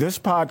This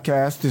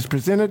podcast is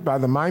presented by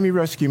the Miami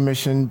Rescue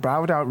Mission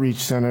Broward Outreach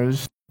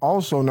Centers,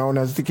 also known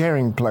as The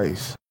Caring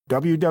Place.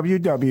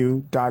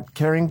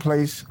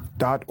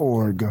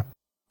 www.caringplace.org.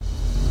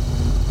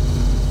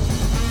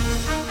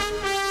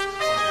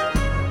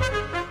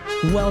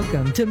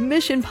 Welcome to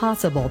Mission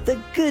Possible,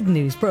 the good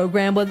news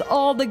program with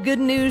all the good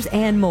news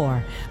and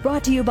more.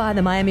 Brought to you by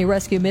the Miami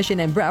Rescue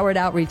Mission and Broward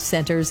Outreach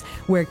Centers,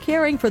 where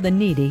caring for the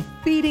needy,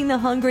 feeding the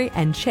hungry,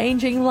 and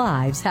changing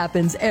lives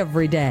happens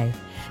every day.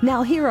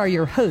 Now here are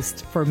your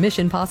hosts for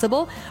Mission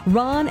Possible,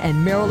 Ron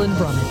and Marilyn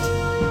Brummett.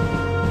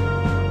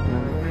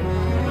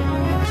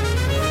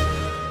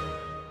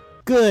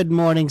 Good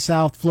morning,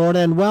 South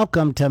Florida, and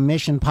welcome to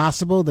Mission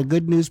Possible, the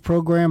good news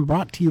program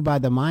brought to you by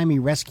the Miami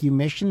Rescue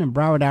Mission and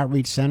Broward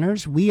Outreach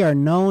Centers. We are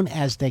known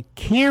as the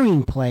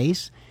Caring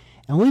Place,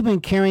 and we've been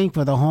caring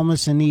for the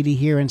homeless and needy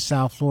here in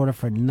South Florida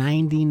for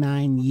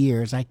 99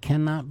 years. I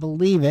cannot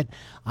believe it.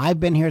 I've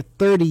been here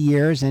 30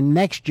 years, and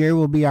next year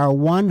will be our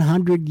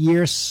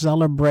 100-year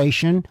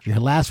celebration.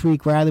 Last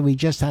week, we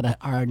just had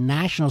our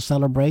national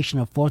celebration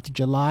of 4th of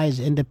July as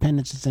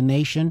independence as a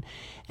nation,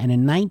 and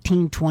in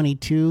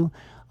 1922,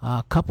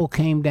 a couple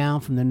came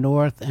down from the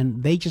north,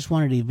 and they just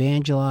wanted to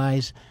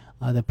evangelize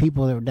the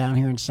people that were down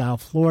here in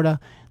South Florida.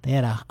 They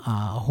had a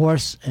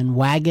horse and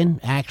wagon.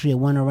 Actually, it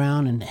went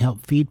around and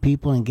helped feed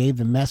people and gave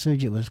the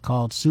message. It was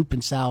called Soup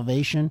and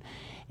Salvation.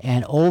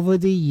 And over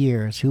the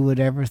years, who would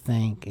ever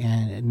think,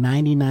 and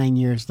 99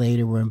 years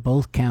later, we're in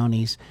both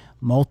counties,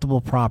 multiple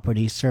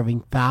properties,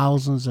 serving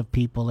thousands of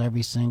people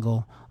every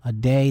single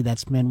day.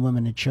 That's men,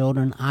 women, and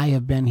children. I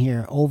have been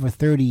here over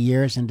 30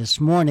 years, and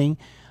this morning,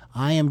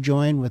 I am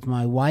joined with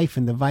my wife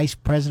and the Vice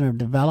President of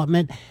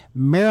Development,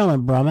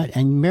 Marilyn Brummett.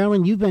 And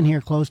Marilyn, you've been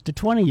here close to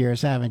 20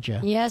 years, haven't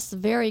you? Yes,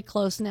 very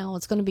close now.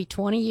 It's going to be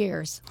 20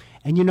 years.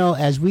 And you know,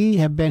 as we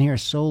have been here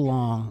so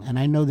long, and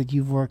I know that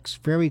you've worked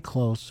very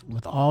close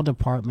with all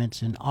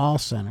departments and all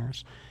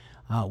centers,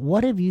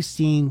 what have you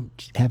seen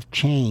have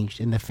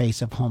changed in the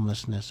face of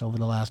homelessness over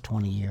the last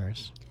 20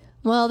 years?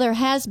 Well, there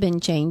has been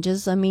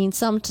changes. I mean,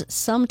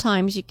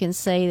 sometimes you can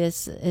say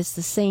it's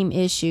the same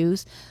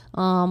issues,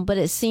 but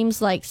it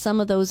seems like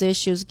some of those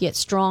issues get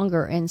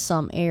stronger in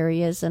some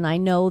areas. And I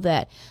know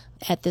that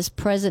at this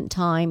present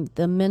time,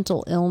 the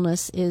mental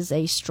illness is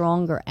a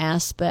stronger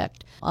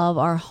aspect of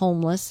our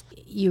homeless.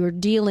 You're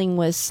dealing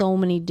with so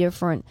many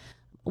different.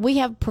 We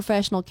have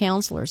professional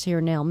counselors here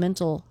now,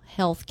 mental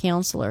health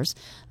counselors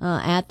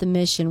at the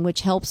mission, which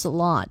helps a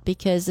lot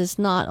because it's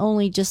not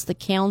only just the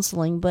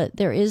counseling, but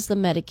there is the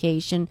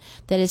medication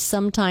that is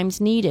sometimes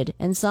needed.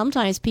 And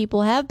sometimes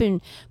people have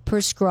been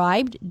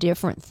prescribed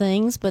different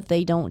things, but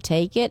they don't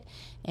take it.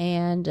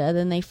 And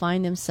then they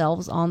find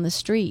themselves on the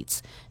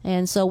streets.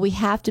 And so we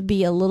have to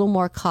be a little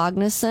more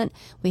cognizant.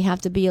 We have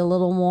to be a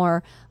little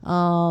more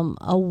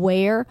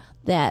aware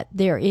that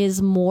there is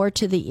more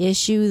to the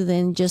issue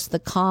than just the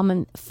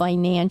common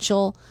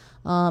financial,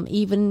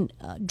 even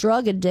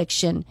drug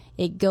addiction.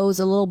 It goes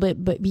a little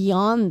bit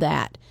beyond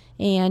that.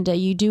 And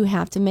you do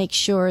have to make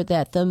sure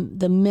that the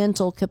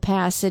mental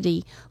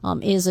capacity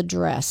is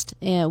addressed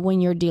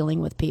when you're dealing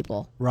with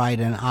people. Right.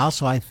 And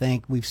also I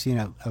think we've seen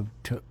a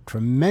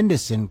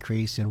tremendous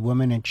increase in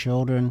women and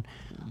children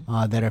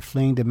that are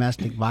fleeing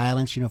domestic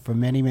violence. You know, for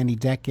many, many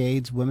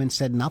decades, women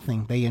said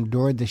nothing. They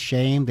endured the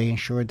shame. They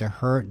endured the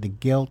hurt, the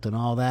guilt, and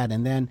all that.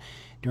 And then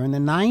during the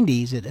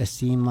 90s, it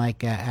seemed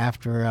like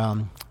after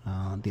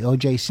the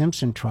O.J.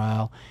 Simpson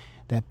trial,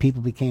 that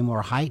people became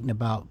more heightened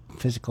about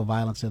physical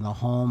violence in the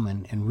home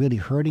and really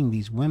hurting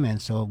these women.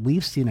 So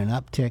we've seen an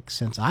uptick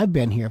since I've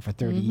been here for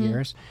 30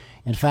 years.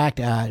 In fact,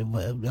 a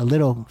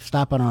little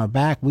stop on our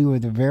back, we were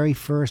the very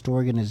first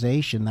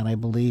organization that I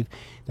believe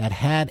that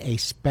had a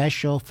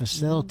special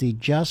facility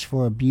just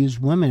for abused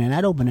women, and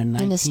that opened in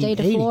 1980. In the state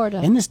of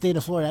Florida. In the state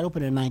of Florida, that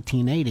opened in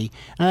 1980.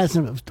 Now,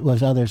 that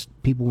was others,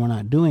 people were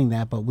not doing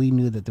that, but we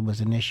knew that there was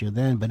an issue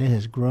then, but it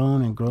has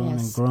grown and grown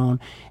and grown.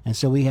 And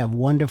so we have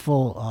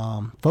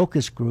wonderful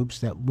focus groups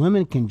that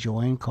women can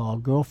join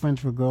called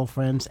Girlfriends for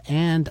Girlfriends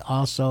and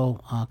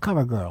also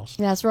Cover Girls.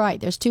 That's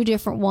right. There's two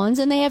different ones,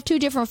 and they have two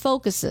different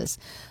focuses.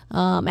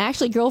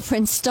 Actually,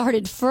 Girlfriends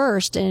started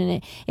first,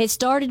 and it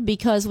started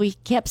because we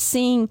kept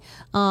seeing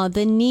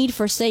the need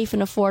for safe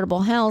and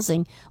affordable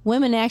housing.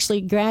 Women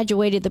actually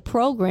graduated the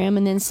program,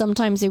 and then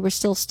sometimes they were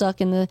still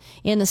stuck in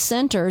the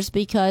centers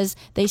because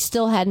they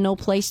still had no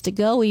place to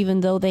go,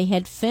 even though they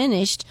had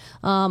finished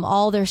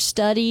all their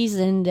studies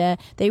and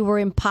they were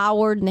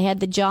empowered and they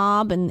had the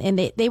job and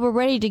they were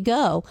ready to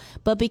go.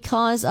 But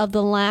because of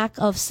the lack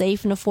of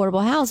safe and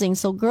affordable housing,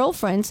 so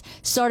Girlfriends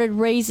started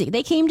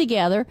they came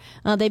together,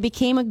 they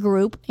became a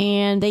group,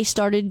 and they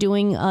started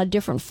doing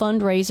different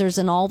fundraisers,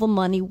 and all the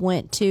money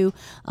went to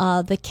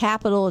the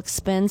capital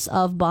expense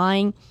of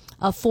buying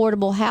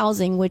affordable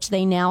housing, which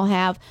they now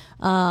have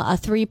a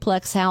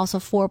 3-plex house, a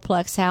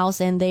 4-plex house,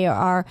 and they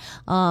are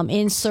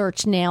in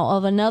search now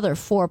of another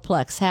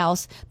 4-plex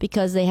house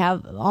because they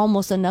have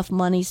almost enough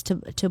monies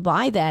to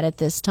buy that at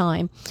this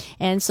time.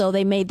 And so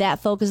they made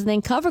that focus. And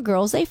then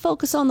CoverGirls, they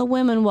focus on the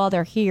women while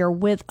they're here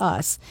with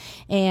us.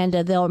 And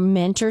they're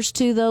mentors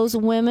to those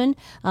women.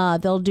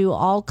 They'll do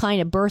all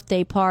kind of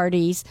birthday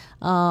parties,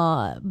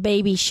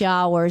 baby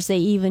showers. They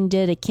even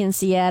did a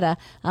quinceañera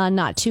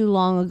not too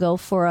long ago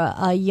for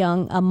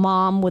a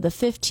mom with a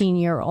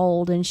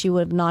 15-year-old, and she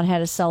would have not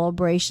had a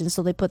celebration,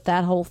 so they put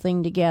that whole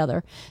thing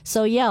together.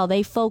 So yeah,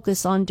 they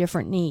focus on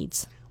different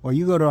needs. Or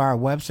you go to our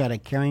website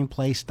at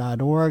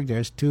caringplace.org.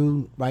 There's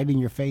 2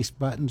 right-in-your-face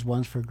buttons.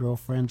 One's for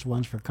girlfriends,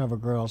 one's for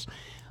CoverGirls.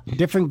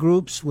 Different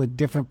groups with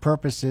different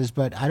purposes,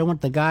 but I don't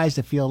want the guys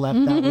to feel left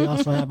out. We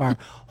also have our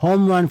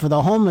home run for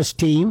the homeless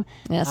team.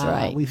 That's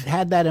right. We've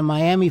had that in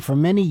Miami for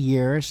many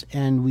years,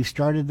 and we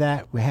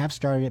have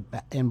started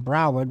it in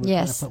Broward. We're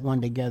going to put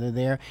one together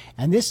there.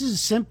 And this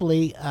is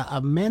simply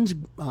men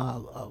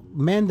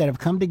that have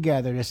come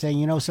together to say,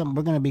 you know something,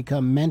 we're going to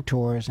become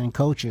mentors and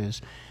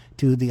coaches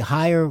to the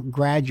higher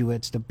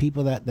graduates,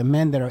 the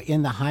men that are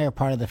in the higher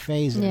part of the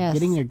phase, that are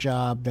getting their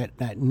job,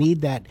 that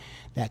need that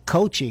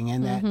coaching,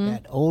 and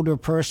that older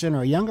person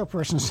or younger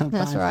person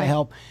sometimes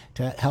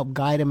to help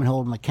guide them and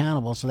hold them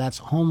accountable. So that's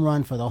Home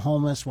Run for the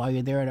Homeless. While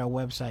you're there at our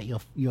website,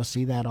 you'll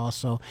see that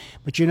also.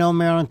 But you know,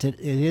 Marilyn, it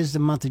is the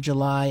month of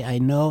July. I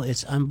know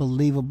it's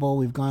unbelievable.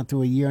 We've gone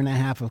through a year and a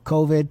half of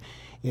COVID.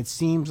 It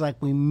seems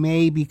like we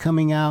may be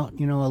coming out,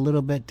 a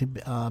little bit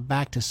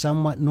back to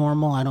somewhat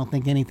normal. I don't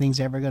think anything's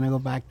ever going to go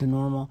back to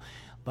normal.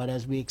 But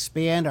as we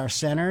expand our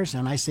centers,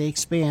 and I say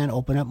expand,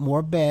 open up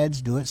more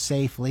beds, do it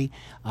safely.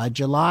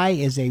 July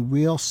is a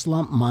real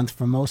slump month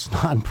for most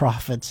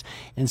nonprofits.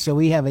 And so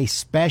we have a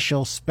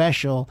special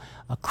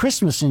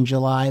Christmas in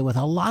July with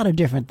a lot of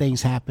different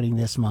things happening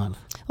this month.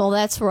 Well,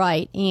 that's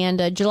right.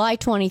 And July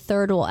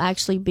 23rd will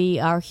actually be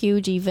our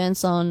huge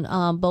events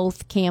on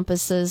both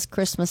campuses,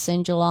 Christmas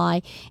in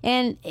July.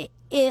 And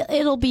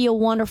it'll be a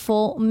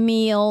wonderful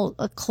meal,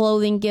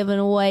 clothing given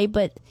away.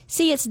 But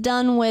see, it's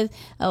done with,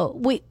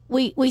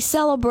 we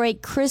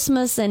celebrate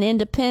Christmas and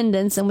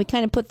independence, and we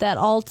kind of put that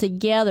all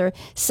together,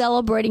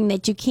 celebrating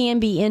that you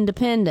can be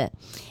independent.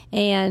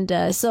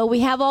 And so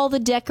we have all the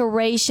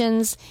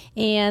decorations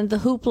and the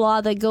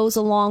hoopla that goes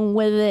along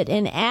with it.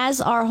 And as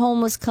our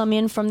homeless come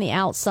in from the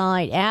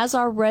outside, as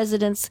our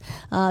residents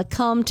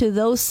come to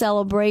those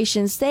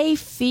celebrations, they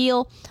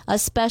feel a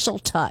special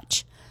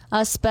touch,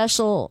 a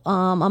special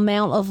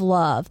amount of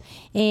love.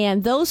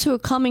 And those who are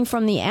coming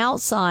from the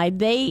outside,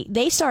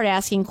 they start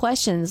asking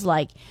questions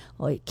like,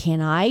 well, can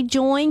I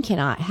join?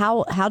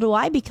 How do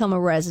I become a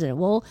resident?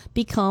 Well,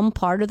 become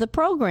part of the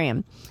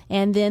program.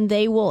 And then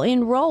they will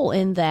enroll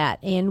in that.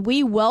 And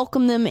we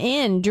welcome them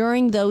in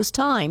during those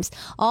times.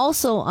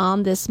 Also,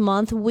 this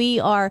month, we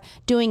are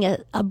doing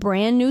a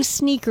brand new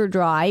sneaker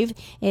drive.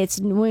 It's,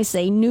 when we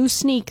say new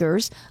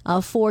sneakers,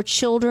 for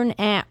children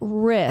at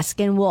risk.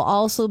 And we'll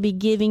also be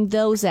giving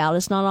those out.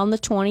 It's not on the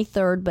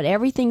 23rd, but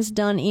everything's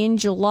done in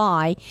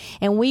July.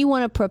 And we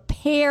want to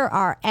prepare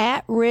our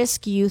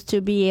at-risk youth to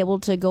be able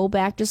to go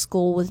back to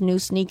school with new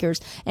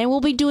sneakers. And we'll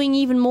be doing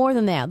even more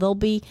than that. There'll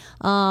be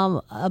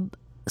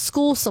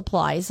school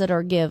supplies that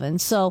are given.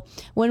 So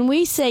when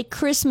we say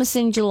Christmas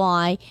in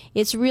July,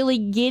 it's really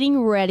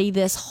getting ready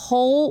this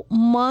whole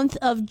month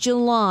of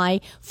July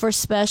for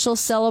special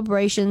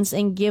celebrations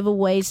and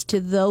giveaways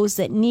to those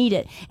that need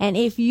it. And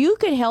if you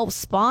could help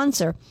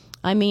sponsor,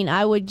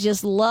 I would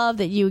just love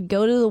that you would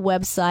go to the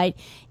website.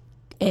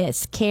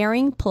 It's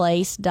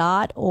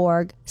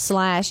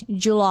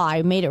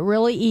caringplace.org/July. Made it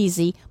really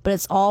easy, but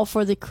it's all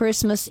for the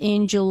Christmas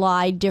in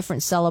July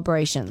different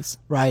celebrations.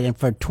 Right, and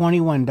for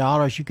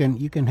 $21, you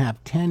can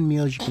have 10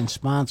 meals you can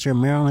sponsor.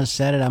 Marilyn has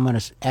said it. I'm going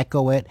to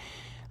echo it.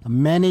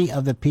 Many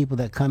of the people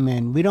that come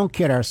in, we don't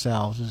kid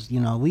ourselves.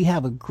 We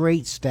have a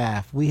great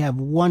staff. We have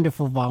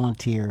wonderful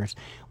volunteers.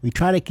 We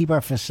try to keep our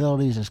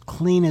facilities as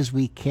clean as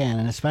we can,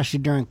 and especially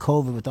during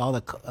COVID with all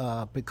the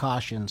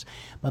precautions.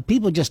 But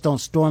people just don't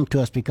storm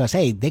to us because,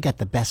 hey, they got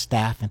the best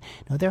staff, and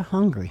they're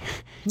hungry.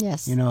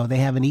 Yes. They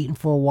haven't eaten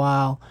for a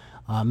while.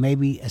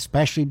 Maybe,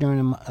 especially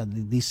during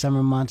these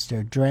summer months,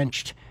 they're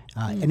drenched.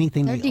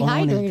 Anything they're they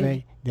own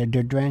dehydrated.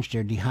 They're drenched,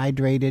 they're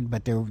dehydrated,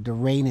 but the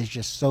rain has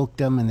just soaked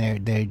them, and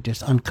they're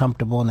just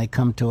uncomfortable, and they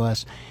come to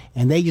us,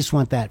 and they just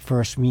want that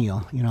first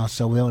meal,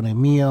 so we want a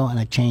meal and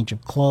a change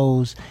of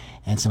clothes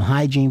and some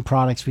hygiene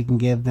products we can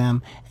give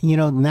them.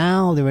 And,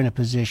 now they're in a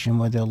position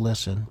where they'll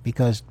listen,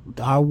 because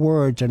our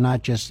words are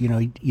not just,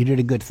 you did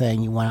a good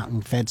thing, you went out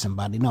and fed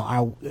somebody.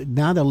 No,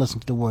 now they'll listen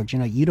to the words,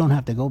 you don't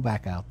have to go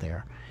back out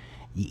there.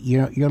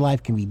 Your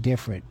life can be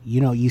different.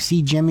 You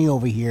see Jimmy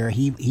over here.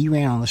 He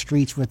ran on the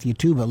streets with you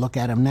too, but look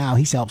at him now.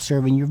 He's helped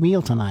serving your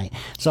meal tonight.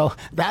 So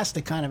that's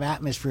the kind of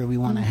atmosphere we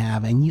want to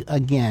have. And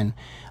again,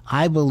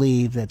 I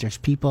believe that there's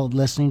people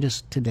listening to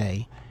us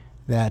today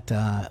that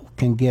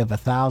can give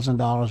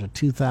 $1,000 or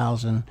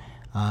 $2,000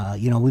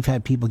 We've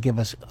had people give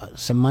us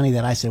some money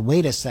that I said,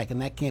 wait a second,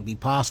 that can't be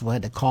possible. I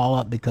had to call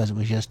up because it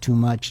was just too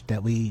much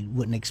that we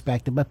wouldn't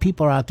expect it. But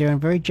people are out there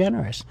and very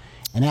generous.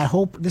 And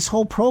this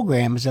whole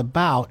program is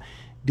about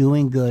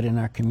doing good in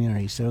our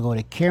community. So go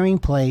to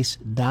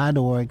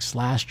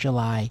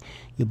caringplace.org/July.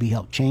 You'll be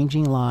helped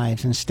changing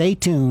lives. And stay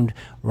tuned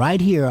right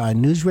here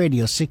on News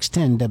Radio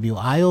 610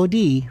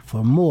 WIOD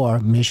for more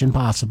Mission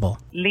Possible.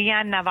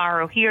 Leanne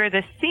Navarro here,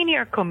 the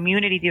Senior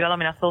Community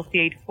Development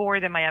Associate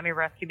for the Miami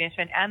Rescue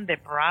Mission and the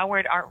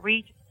Broward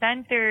Outreach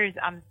Centers.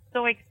 I'm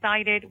so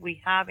excited. We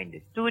have in the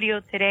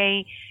studio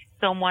today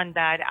someone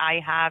that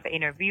I have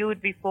interviewed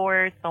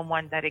before,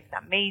 someone that is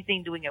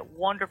amazing, doing a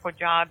wonderful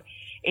job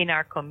in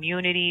our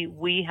community.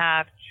 We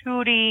have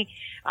Trudy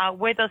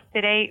with us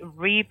today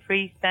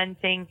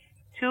representing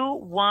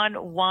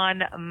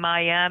 211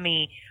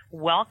 Miami.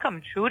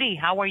 Welcome, Trudy.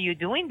 How are you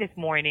doing this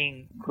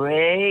morning?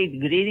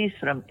 Great. Greetings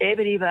from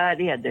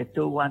everybody at the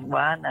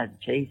 211 at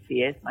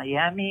JCS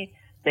Miami.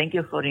 Thank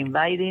you for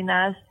inviting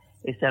us.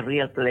 It's a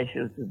real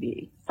pleasure to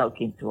be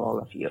talking to all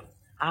of you.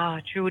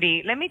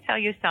 Trudy, let me tell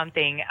you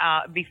something.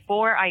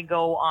 Before I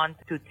go on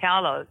to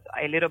tell us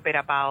a little bit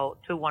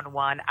about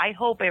 211, I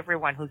hope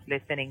everyone who's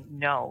listening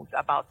knows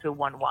about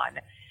 211.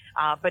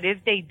 But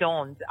if they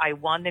don't, I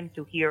want them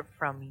to hear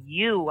from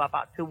you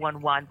about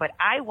 211. But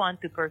I want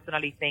to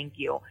personally thank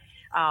you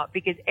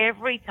because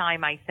every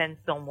time I send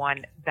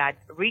someone that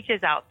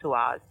reaches out to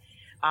us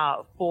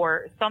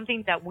for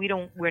something that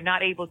we're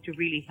not able to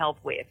really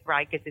help with,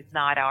 right? Because it's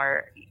not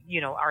our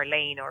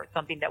lane or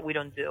something that we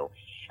don't do.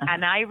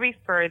 And I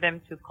refer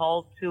them to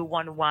call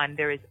 211.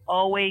 There is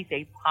always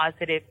a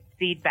positive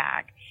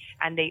feedback.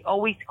 And they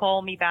always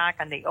call me back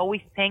and they always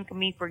thank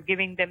me for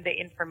giving them the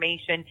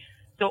information.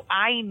 So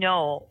I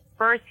know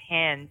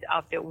firsthand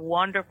of the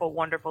wonderful,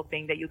 wonderful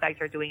thing that you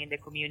guys are doing in the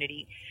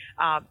community.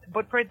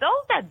 But for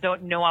those that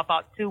don't know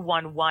about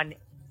 211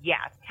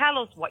 yet, tell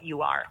us what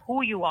you are,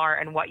 who you are,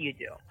 and what you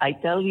do. I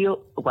tell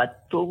you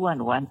what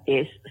 211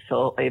 is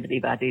so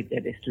everybody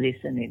that is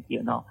listening,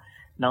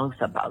 knows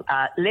about.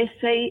 Let's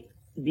say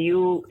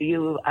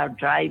you are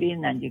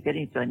driving and you get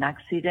into an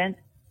accident,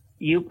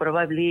 you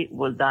probably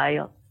will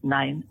dial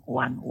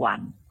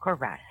 911.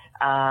 Correct.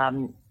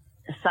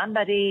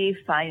 Somebody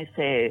finds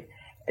a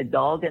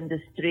dog in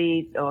the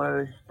street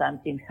or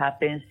something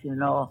happens, in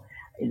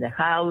the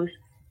house,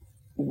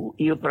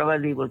 you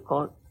probably will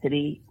call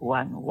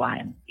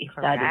 311 if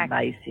Correct. that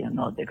advice,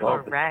 the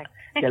Correct.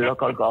 the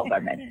local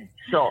government.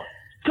 So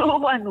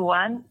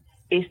 211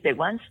 is the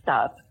one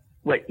stop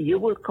where you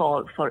will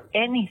call for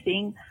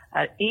anything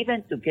or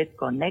even to get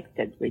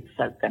connected with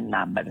certain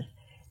numbers.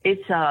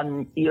 It's, a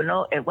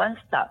one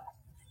stop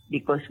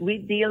because we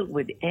deal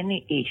with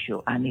any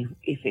issue. And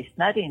if it's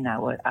not in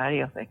our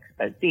area of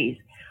expertise,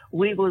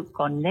 we will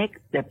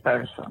connect the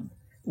person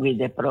with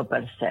the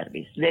proper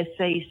service. Let's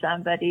say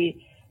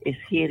somebody is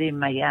here in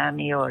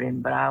Miami or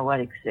in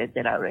Broward,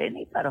 etc., or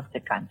any part of the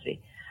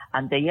country,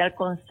 and they are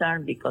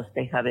concerned because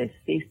they have a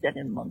sister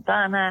in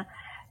Montana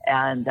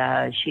and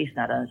she's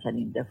not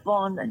answering the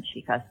phone and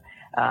she has,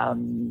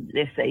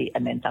 let's say, a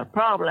mental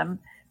problem.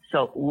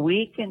 So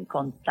we can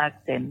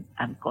contact them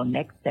and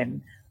connect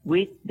them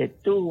with the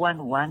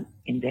 211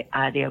 in the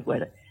area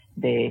where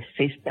the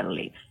sister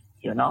lives,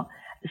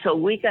 So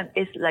we can,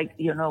 it's like,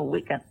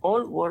 we can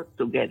all work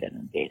together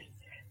on this.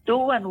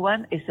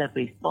 211 is a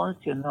response,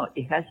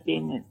 it has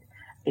been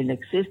in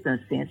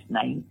existence since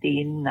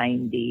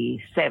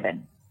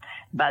 1997.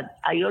 But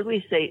I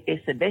always say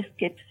it's the best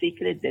kept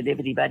secret that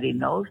everybody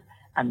knows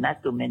and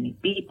not too many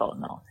people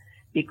know.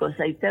 Because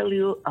I tell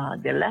you,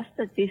 the last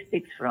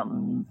statistics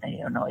from,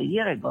 a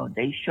year ago,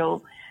 they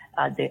show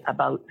that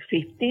about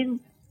 15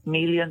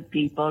 million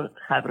people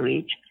have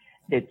reached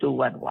the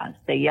 211.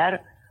 They are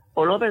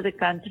all over the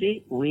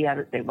country. We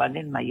are the one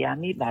in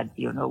Miami, but,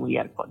 we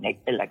are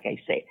connected, like I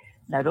say,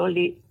 not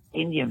only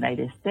in the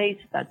United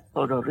States, but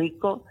Puerto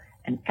Rico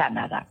and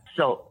Canada.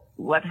 So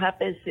what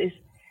happens is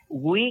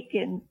we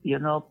can,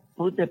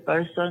 put the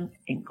person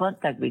in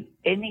contact with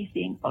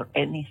anything or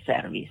any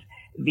service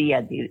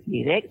via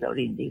direct or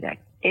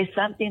indirect. It's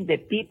something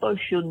that people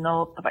should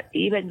know, but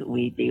even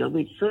we deal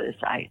with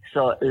suicide.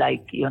 So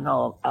like,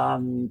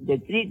 the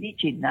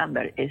 3-digit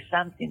number is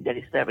something that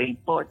is very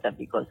important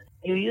because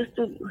you used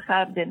to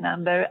have the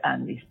number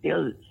and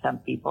still some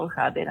people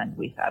have it and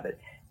we have it.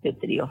 The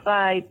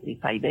 305,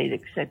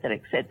 358, etc.,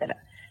 etc.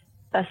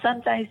 But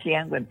sometimes,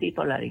 Leanne, when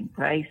people are in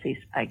crisis,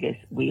 I guess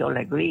we all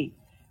agree,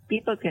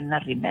 people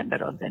cannot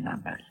remember all the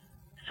numbers.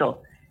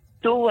 So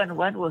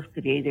 211 was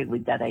created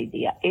with that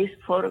idea. It's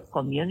for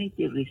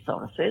community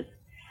resources,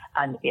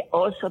 and it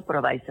also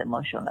provides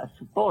emotional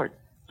support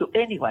to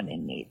anyone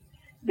in need.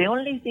 The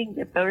only thing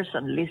the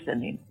person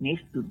listening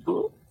needs to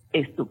do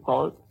is to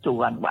call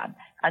 211.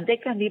 And they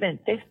can even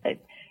test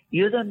it.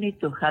 You don't need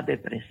to have a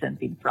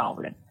presenting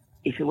problem.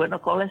 If you want to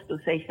call us to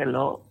say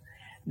hello,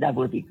 that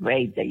would be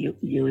great. That you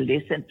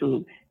listen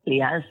to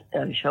Leanne's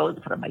show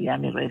from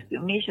Miami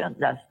Rescue Mission,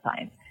 that's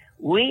fine.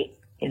 We,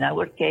 in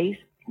our case,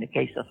 in the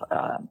case of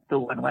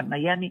 211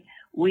 Miami,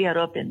 we are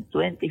open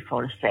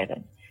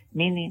 24/7,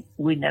 meaning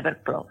we never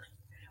close.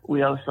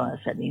 We also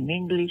answer in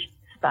English,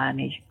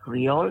 Spanish,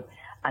 Creole,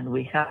 and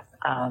we have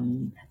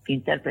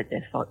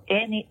interpreters for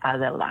any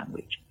other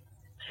language.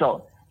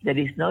 So there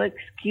is no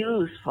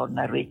excuse for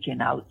not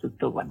reaching out to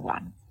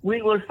 211.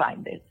 We will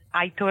find it.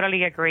 I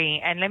totally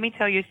agree. And let me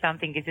tell you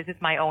something, because this is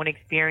my own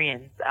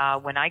experience.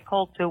 When I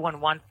called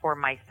 211 for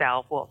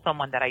myself, well,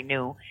 someone that I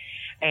knew,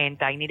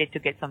 and I needed to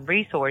get some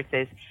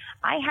resources,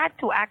 I had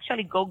to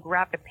actually go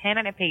grab a pen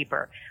and a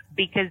paper,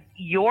 because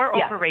your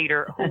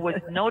operator, who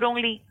was not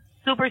only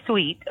super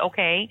sweet,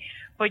 okay,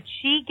 but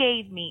she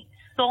gave me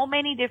so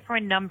many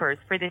different numbers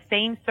for the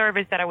same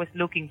service that I was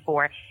looking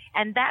for.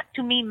 And that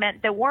to me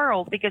meant the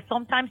world, because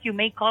sometimes you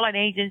may call an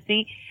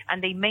agency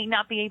and they may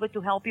not be able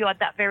to help you at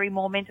that very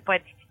moment.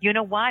 But you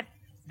know what?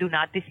 Do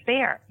not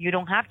despair. You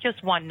don't have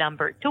just one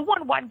number.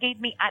 211 gave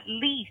me at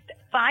least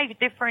 5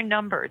 different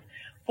numbers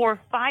for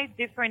 5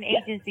 different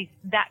agencies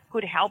that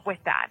could help with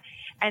that.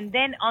 And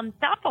then on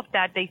top of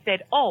that, they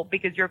said, oh,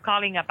 because you're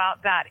calling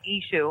about that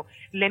issue,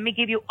 let me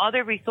give you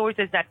other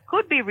resources that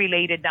could be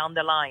related down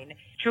the line.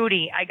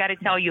 Trudy, I got to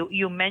tell you,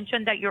 you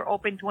mentioned that you're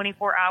open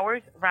 24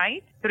 hours,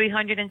 right?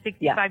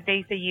 365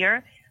 days a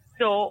year.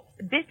 So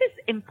this is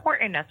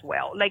important as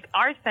well. Like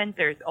our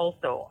centers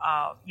also,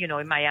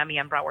 in Miami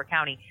and Broward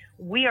County,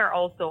 we are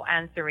also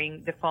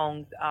answering the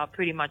phones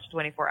pretty much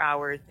 24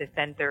 hours. The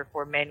center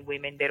for men,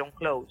 women, they don't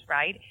close,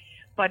 right?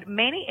 But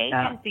many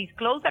agencies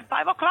close at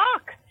 5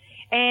 o'clock.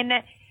 And,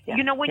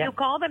 when you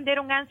call them, they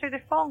don't answer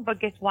the phone. But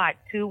guess what?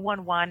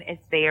 211 is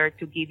there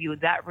to give you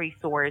that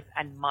resource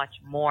and much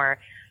more.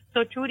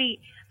 So,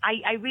 Trudy,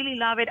 I really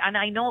love it. And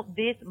I know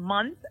this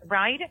month,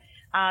 right?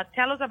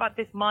 Tell us about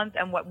this month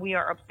and what we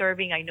are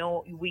observing. I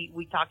know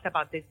we talked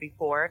about this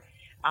before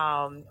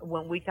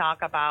when we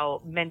talk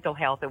about Mental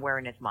Health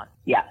Awareness Month.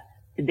 Yeah.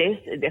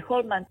 The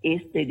whole month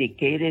is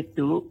dedicated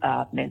to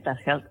mental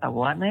health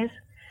awareness.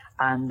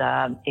 And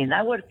in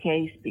our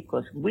case,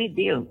 because we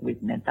deal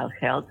with mental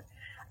health,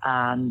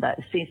 and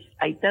since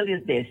I tell you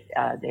this,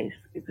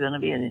 it's going to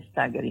be a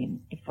staggering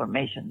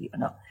information,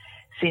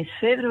 Since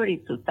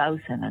February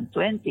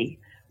 2020,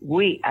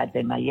 we at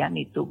the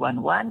Miami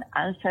 211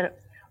 answer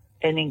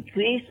an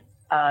increase,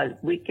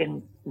 we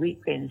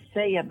can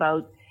say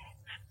about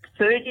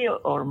 30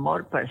 or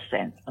more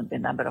 % on the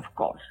number of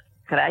calls,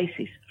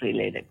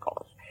 crisis-related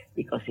calls.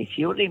 Because if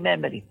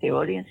the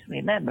audience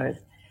remembers,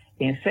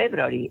 in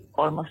February,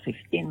 almost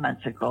 15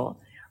 months ago,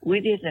 we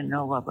didn't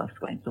know what was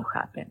going to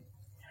happen.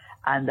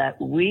 And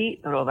we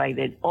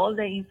provided all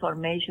the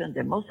information,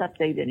 the most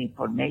updated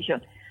information,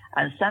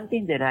 and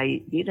something that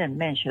I didn't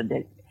mention,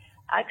 that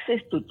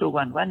access to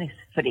 211 is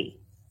free.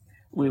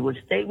 We will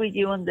stay with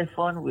you on the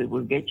phone. We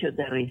will get you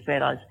the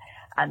referrals.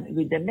 And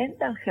with the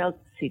mental health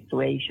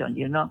situation,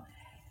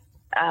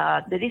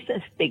 there is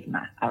a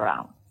stigma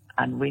around.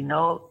 And we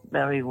know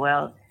very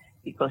well,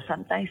 because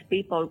sometimes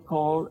people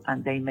call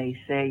and they may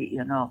say,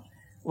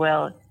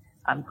 well,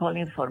 I'm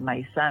calling for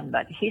my son,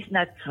 but he's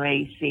not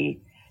crazy.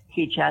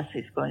 He just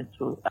is going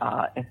through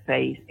a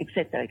phase, et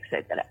cetera, et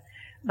cetera.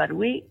 But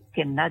we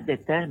cannot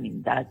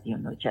determine that,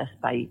 just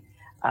by,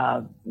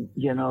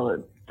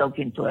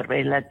 talking to a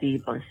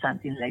relative or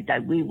something like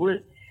that. We will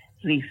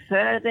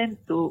refer them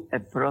to a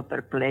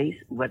proper place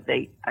where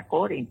they,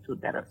 according to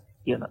their,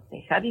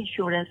 they have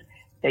insurance.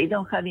 They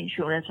don't have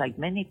insurance, like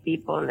many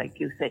people, like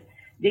you said,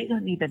 they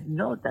don't even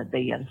know that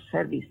there are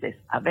services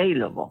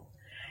available.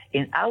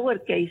 In our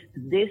case,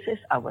 this is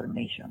our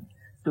mission,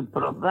 to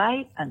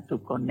provide and to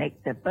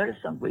connect the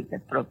person with the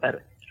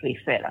proper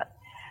referral.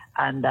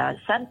 And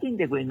something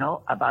that we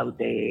know about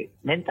the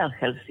mental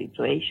health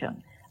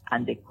situation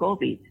and the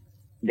COVID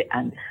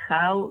and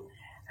how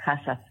has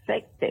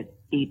affected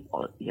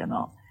people,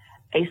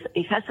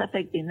 it has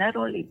affected not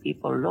only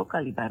people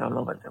locally, but all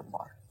over the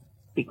world.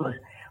 Because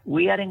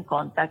we are in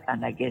contact,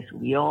 and I guess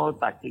we all,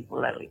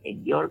 particularly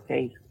in your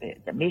case,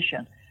 the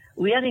mission,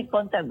 we are in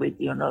contact with,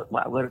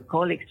 our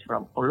colleagues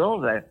from all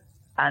over.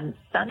 And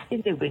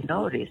something that we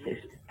notice is...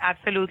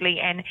 Absolutely.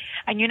 And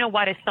you know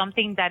what? It's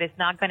something that is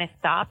not going to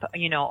stop.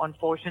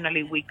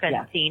 Unfortunately, we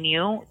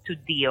continue to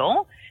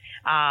deal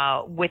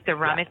with the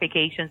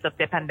ramifications of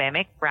the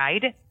pandemic,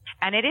 right?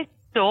 And it is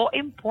so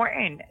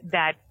important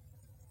that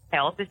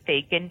health is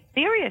taken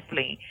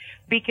seriously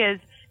because,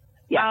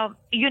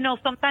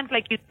 sometimes,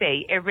 like you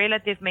say, a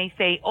relative may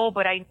say, oh,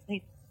 but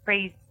he's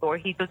crazy or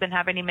he doesn't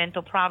have any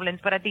mental problems.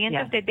 But at the end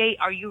of the day,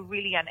 are you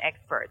really an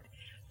expert?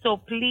 So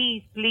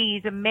please,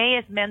 May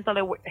is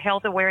Mental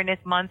Health Awareness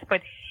Month, but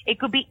it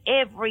could be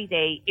every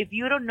day. If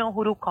you don't know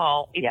who to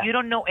call, if you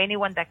don't know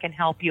anyone that can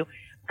help you,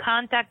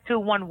 contact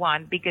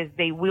 211 because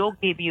they will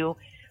give you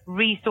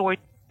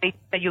resources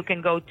that you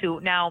can go to.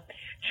 Now,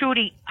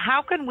 Trudy,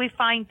 how can we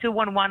find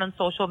 211 on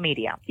social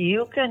media?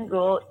 You can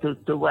go to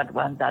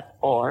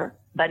 211.org,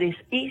 but it's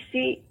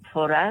easy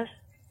for us.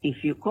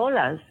 If you call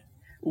us,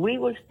 we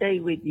will stay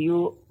with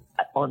you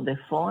on the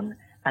phone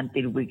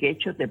until we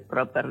get you the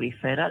proper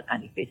referral,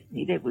 and if it's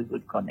needed, we will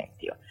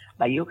connect you.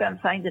 But you can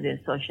find it in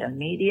social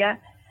media,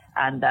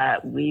 and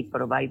we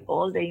provide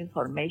all the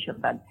information.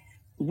 But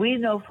we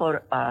know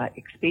for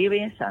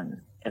experience,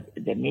 and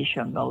the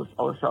mission knows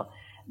also,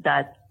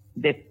 that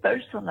the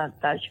personal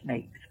touch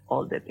makes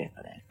all the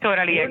difference.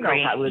 Totally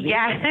agree.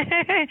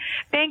 Yeah.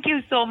 Thank you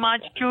so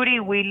much, Trudy.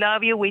 We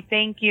love you. We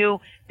thank you.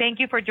 Thank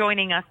you for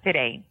joining us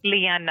today.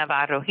 Leanne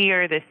Navarro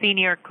here, the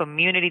Senior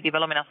Community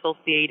Development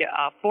Associate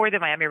for the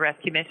Miami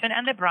Rescue Mission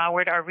and the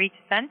Broward Outreach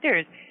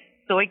Centers.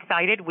 So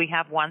excited. We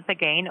have once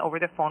again over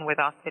the phone with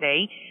us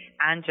today,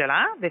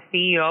 Angela, the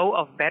CEO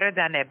of Better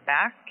Than a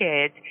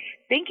Basket.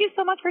 Thank you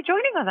so much for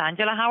joining us,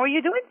 Angela. How are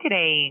you doing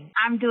today?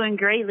 I'm doing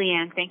great,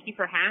 Leanne. Thank you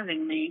for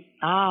having me.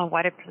 Oh,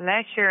 what a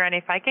pleasure. And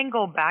if I can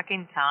go back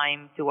in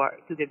time to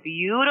the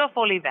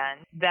beautiful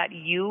event that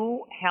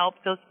you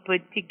helped us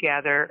put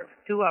together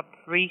to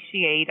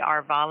appreciate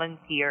our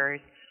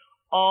volunteers.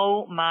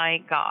 Oh my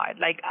God.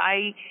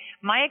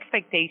 My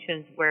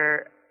expectations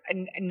were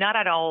not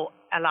at all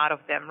a lot of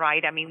them,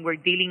 right? I mean,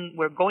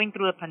 we're going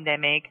through a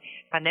pandemic.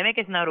 Pandemic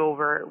is not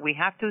over. We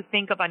have to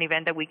think of an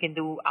event that we can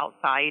do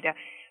outside,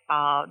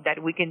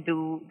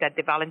 that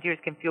the volunteers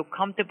can feel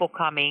comfortable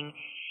coming.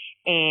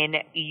 And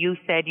you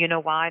said, you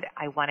know what,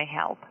 I want to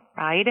help,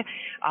 right?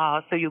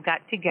 So you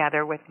got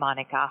together with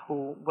Monica,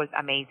 who was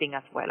amazing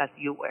as well as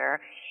you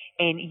were.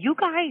 And you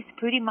guys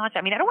pretty much,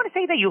 I mean, I don't want to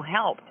say that you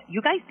helped.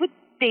 You guys put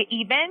the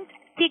event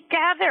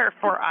together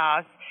for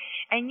us.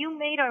 And you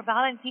made our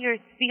volunteers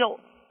feel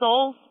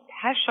so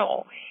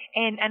special.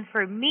 And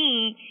for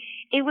me,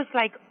 it was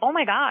like, oh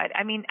my God.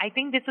 I mean, I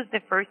think this was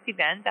the first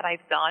event that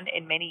I've done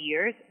in many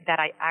years that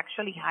I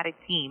actually had a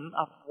team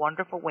of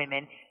wonderful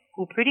women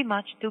who pretty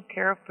much took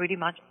care of pretty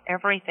much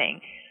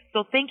everything.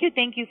 So thank you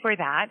for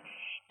that.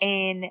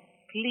 And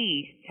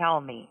please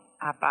tell me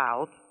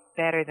about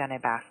Better Than a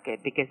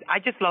Basket, because I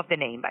just love the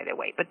name, by the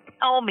way. But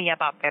tell me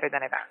about Better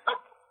Than a Basket.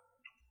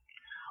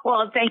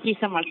 Well, thank you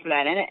so much for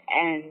that.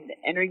 And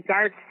in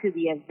regards to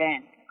the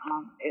event,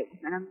 it was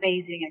an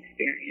amazing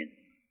experience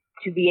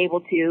to be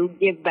able to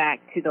give back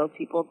to those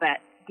people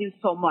that do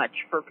so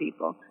much for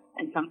people.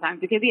 And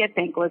sometimes it can be a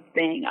thankless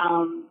thing,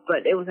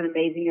 but it was an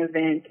amazing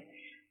event.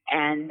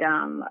 And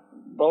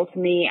both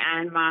me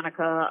and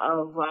Monica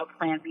of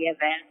Plan the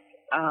Event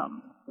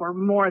were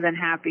more than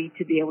happy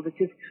to be able to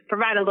just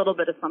provide a little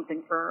bit of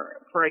something for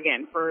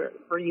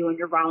you and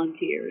your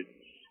volunteers.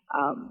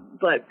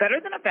 But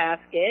Better Than a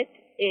Basket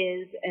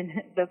is,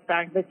 and the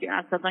fact that you're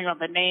not something about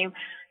the name,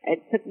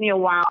 it took me a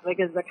while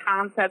because the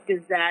concept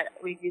is that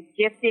we do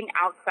gifting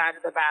outside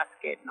of the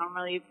basket.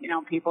 Normally,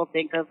 people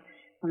think of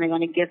when they're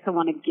going to give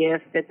someone a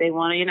gift that they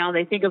want to,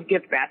 they think of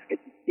gift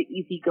baskets. It's the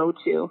easy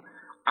go-to.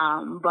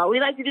 But we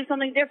like to do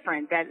something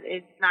different, that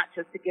it's not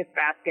just a gift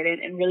basket,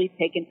 and really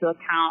take into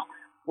account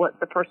what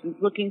the person's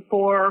looking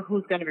for,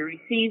 who's going to be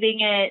receiving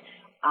it,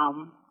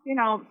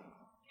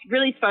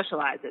 really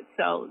specialize it.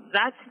 So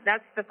that's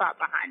the thought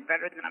behind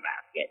Better Than a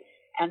Basket.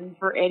 And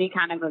for any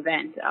kind of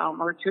event,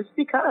 or just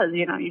because,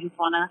 you just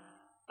want to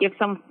give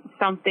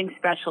something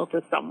special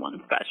to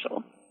someone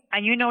special.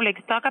 And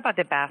let's talk about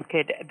the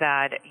basket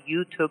that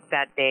you took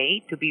that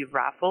day to be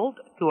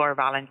raffled to our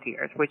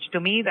volunteers, which to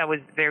me, that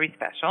was very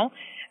special.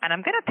 And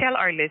I'm going to tell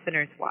our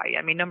listeners why.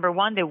 I mean, number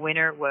one, the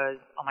winner was,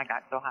 oh my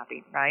God, so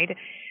happy, right?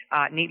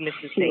 Needless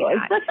to say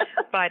that.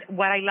 But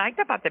what I liked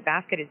about the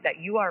basket is that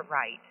you are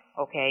right,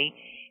 okay?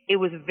 It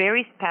was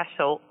very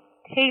special,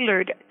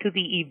 tailored to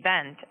the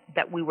event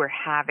that we were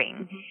having.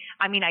 Mm-hmm.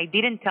 I mean, I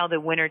didn't tell the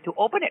winner to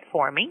open it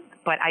for me,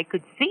 but I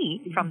could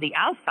see from the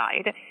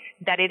outside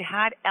that it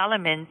had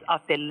elements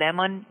of the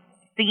lemon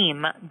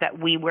theme that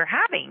we were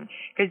having,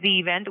 because the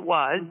event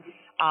was,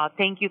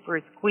 thank you for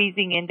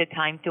squeezing in the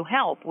time to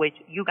help, which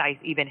you guys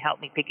even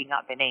helped me picking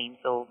out the name.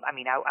 So, I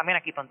mean, I'm going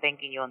to keep on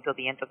thanking you until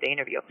the end of the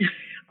interview.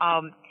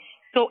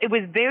 So it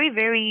was very,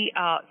 very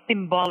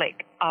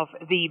symbolic of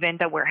the event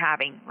that we're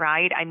having,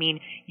 right? I mean,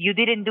 you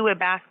didn't do a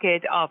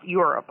basket of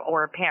Europe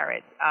or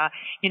Paris.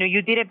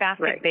 You did a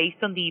basket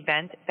based on the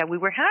event that we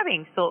were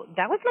having. So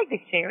that was like the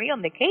cherry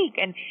on the cake.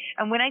 And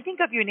when I think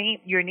of your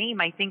name,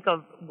 I think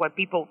of what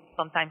people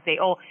sometimes say,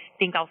 oh,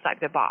 think outside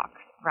the box,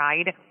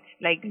 right?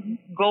 Like,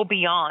 go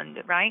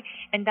beyond, right?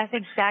 And that's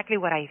exactly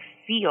what I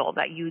feel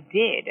that you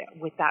did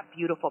with that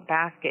beautiful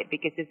basket,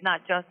 because it's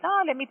not just,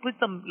 let me put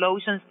some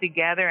lotions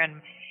together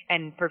and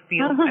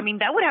perfume. I mean,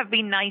 that would have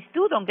been nice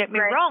too, don't get me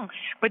wrong.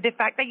 But the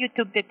fact that you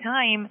took the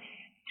time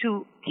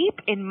to keep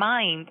in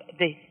mind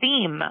the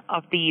theme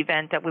of the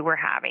event that we were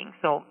having.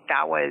 So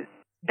that was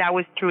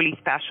truly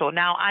special.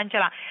 Now,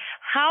 Angela,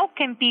 how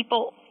can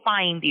people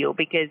find you?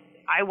 Because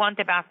I want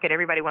a basket.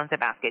 Everybody wants a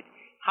basket.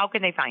 How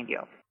can they find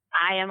you?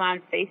 I am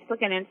on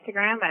Facebook and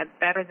Instagram at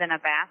Better Than a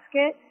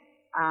Basket.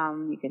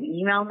 You can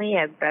email me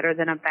at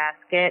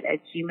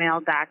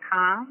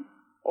betterthanabasket@gmail.com.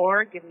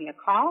 or give me a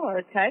call or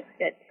a text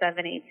at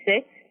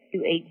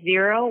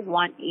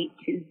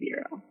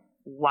 786-280-1820.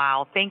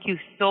 Wow. Thank you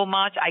so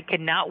much. I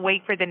cannot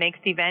wait for the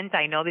next event.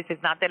 I know this is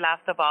not the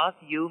last of us.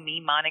 You, me,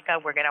 Monica,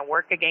 we're going to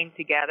work again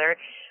together,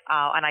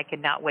 and I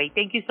cannot wait.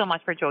 Thank you so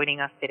much for joining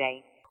us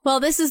today. Well,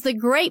 this is the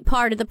great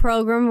part of the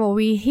program where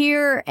we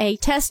hear a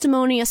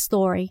testimony, a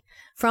story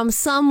from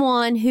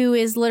someone who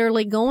is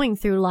literally going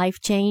through life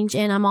change.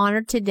 And I'm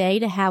honored today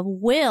to have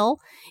Will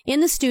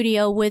in the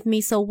studio with me.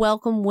 So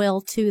welcome,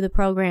 Will, to the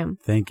program.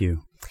 Thank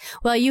you.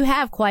 Well, you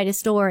have quite a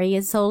story,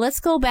 and so let's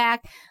go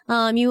back.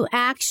 You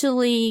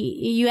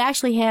actually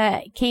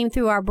came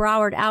through our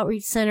Broward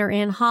Outreach Center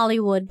in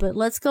Hollywood, but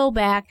let's go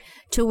back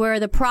to where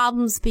the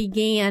problems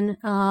began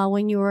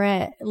when you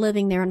were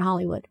living there in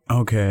Hollywood.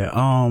 Okay.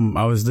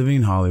 I was living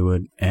in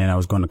Hollywood, and I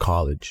was going to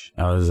college.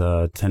 I was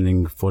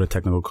attending Florida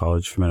Technical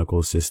College for medical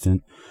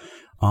assistant.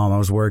 I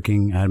was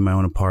working. I had my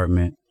own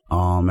apartment.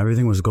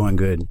 Everything was going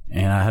good,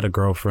 and I had a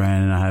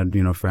girlfriend, and I had,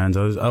 friends.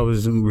 I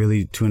wasn't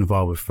really too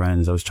involved with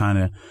friends. I was trying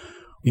to,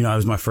 it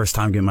was my first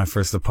time getting my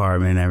first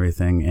apartment and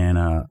everything,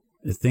 and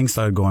things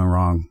started going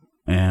wrong,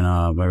 and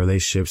my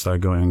relationship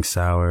started going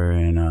sour,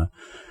 and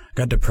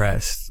got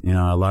depressed.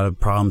 A lot of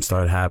problems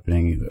started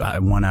happening,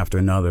 one after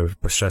another.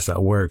 Stress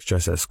at work,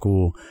 stress at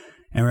school.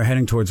 And we're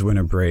heading towards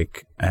winter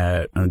break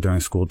during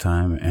school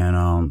time, and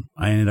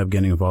I ended up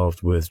getting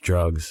involved with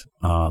drugs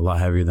a lot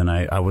heavier than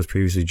I was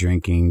previously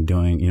drinking,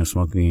 doing,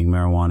 smoking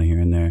marijuana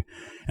here and there,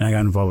 and I got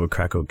involved with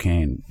crack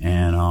cocaine.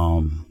 And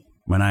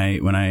when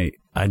I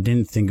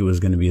didn't think it was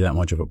going to be that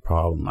much of a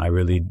problem. I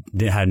really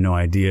had no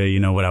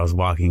idea, what I was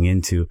walking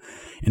into,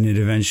 and it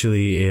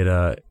eventually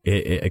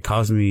it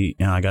caused me.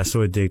 I got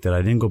so addicted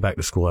I didn't go back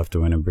to school after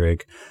winter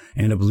break.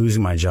 I ended up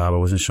losing my job. I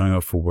wasn't showing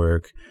up for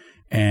work.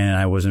 And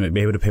I wasn't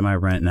able to pay my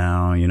rent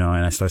now, and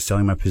I started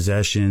selling my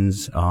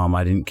possessions.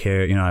 I didn't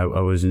care,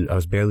 I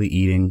was barely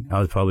eating.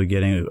 I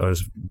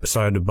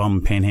started to bum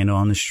and panhandle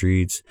on the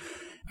streets.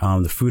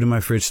 The food in my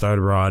fridge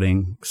started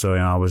rotting. So,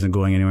 I wasn't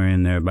going anywhere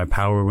in there. My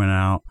power went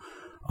out.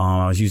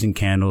 I was using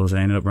candles. I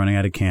ended up running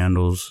out of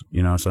candles,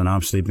 so now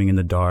I'm sleeping in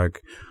the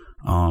dark.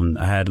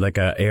 I had like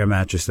a air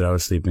mattress that I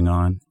was sleeping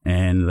on,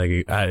 and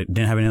like I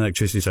didn't have any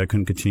electricity, so I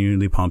couldn't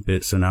continually pump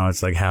it. So now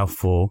it's like half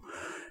full.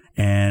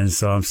 And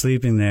so I'm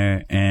sleeping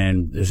there,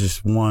 and there's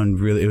just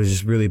it was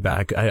just really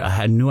bad.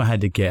 I knew I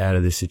had to get out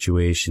of this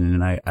situation,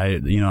 and I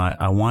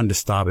wanted to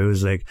stop. It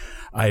was like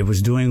I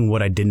was doing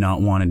what I did not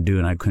want to do,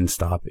 and I couldn't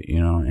stop it,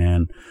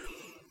 and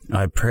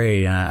I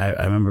prayed, and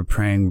I remember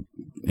praying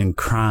and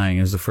crying.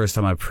 It was the first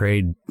time I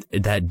prayed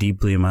that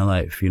deeply in my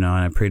life, and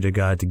I prayed to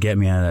God to get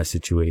me out of that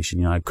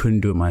situation. I couldn't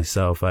do it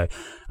myself. I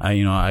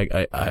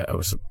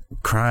was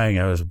crying.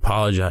 I was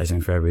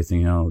apologizing for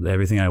everything,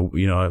 everything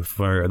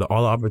for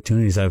all the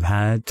opportunities I've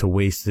had to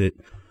waste it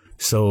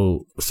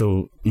so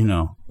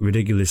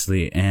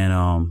ridiculously. And,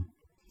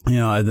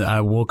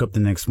 I woke up the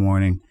next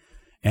morning,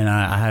 and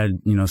I had,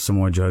 some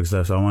more drugs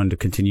left. So I wanted to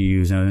continue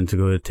using it and to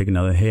go to take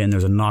another hit. And there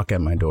was a knock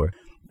at my door.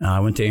 I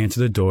went to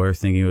answer the door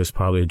thinking it was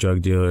probably a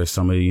drug dealer or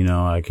somebody,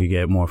 I could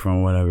get more from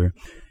or whatever.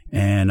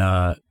 And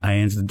I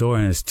answered the door,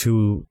 and there's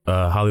two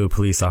Hollywood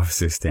police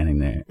officers standing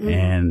there. Mm-hmm.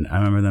 And I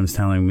remember them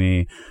telling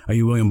me, "Are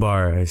you William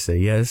Barr?" I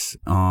said, "Yes."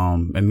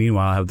 And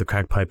meanwhile, I have the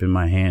crack pipe in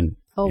my hand,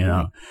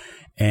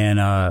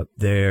 And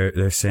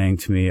they're saying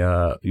to me,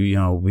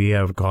 we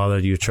have called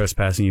that you're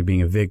trespassing, you're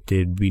being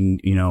evicted. Can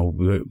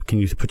you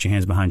put your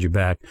hands behind your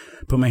back?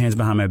 Put my hands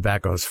behind my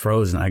back. I was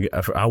frozen. I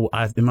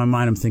in my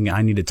mind, I'm thinking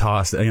I need to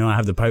toss. I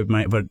have the pipe,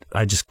 but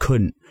I just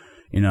couldn't.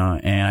 And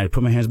I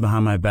put my hands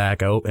behind my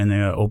back. And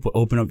they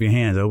open up your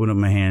hands. I open up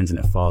my hands, and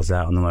it falls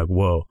out. And they're like,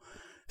 "Whoa!"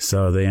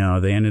 So they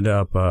ended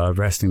up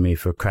arresting me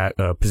for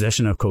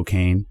possession of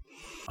cocaine.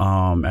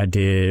 I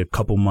did a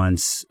couple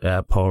months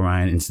at Paul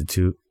Ryan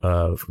Institute,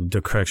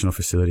 the correctional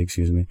facility,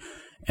 excuse me.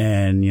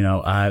 And,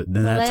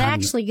 that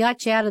actually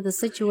got you out of the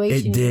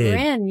situation you were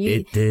in.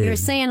 You're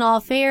saying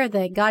off air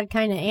that God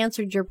kind of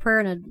answered your prayer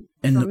in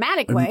a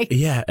dramatic way.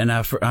 Yeah. And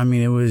at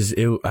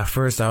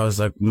first I was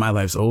like, my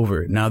life's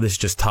over. Now this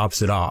just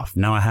tops it off.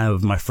 Now I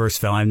have my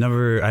first felony.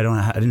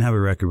 I didn't have a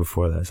record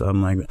before that. So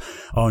I'm like,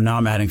 oh, now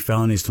I'm adding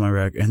felonies to my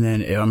record. And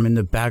then I'm in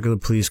the back of the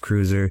police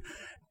cruiser.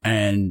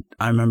 And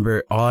I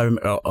remember all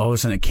of a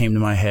sudden it came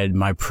to my head,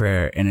 my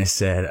prayer, and it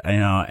said,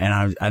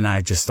 and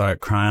I just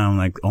started crying. I'm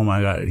like, oh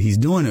my God, he's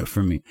doing it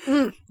for me.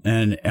 Mm.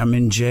 And I'm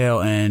in jail,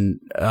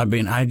 and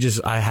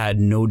I had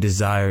no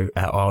desire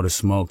at all to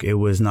smoke. I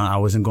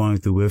wasn't going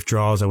through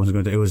withdrawals. It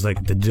was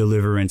like the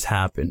deliverance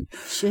happened.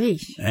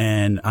 Sheesh.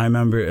 And I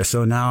remember,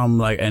 so now I'm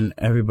like, and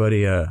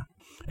everybody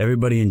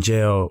in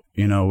jail,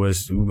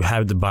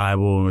 had the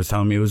Bible and was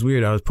telling me. It was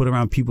weird. I was put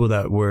around people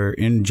that were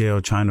in jail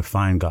trying to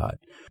find God.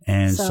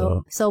 And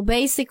so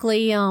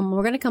basically,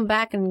 we're going to come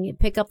back and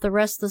pick up the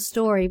rest of the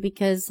story,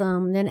 because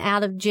then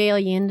out of jail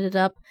you ended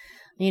up,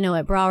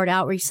 at Broward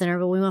Outreach Center.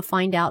 But we want to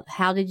find out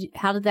how did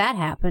that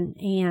happen,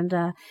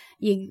 and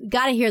you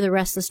got to hear the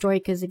rest of the story,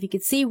 because if you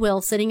could see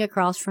Will sitting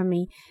across from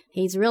me,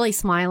 he's really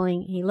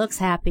smiling. He looks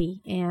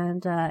happy,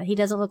 and he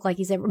doesn't look like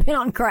he's ever been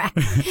on crack.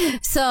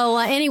 So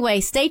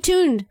anyway, stay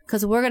tuned,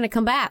 because we're going to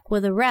come back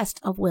with the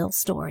rest of Will's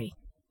story.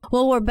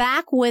 Well, we're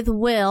back with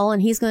Will,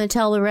 and he's going to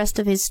tell the rest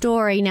of his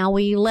story. Now,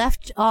 we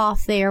left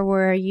off there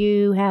where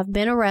you have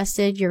been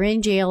arrested. You're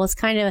in jail.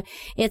 It's an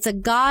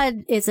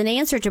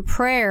answer to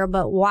prayer,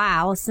 but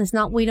wow,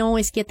 we don't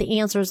always get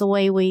the answers the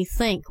way we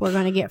think we're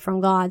going to get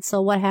from God.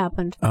 So what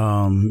happened?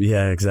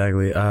 Yeah,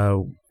 exactly. I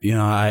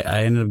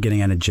ended up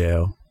getting out of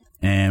jail,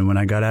 and when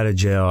I got out of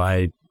jail,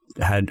 I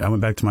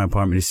went back to my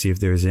apartment to see if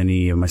there was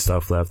any of my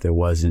stuff left. There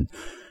wasn't.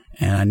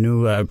 And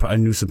I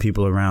knew some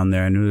people around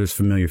there. I knew there's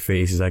familiar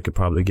faces I could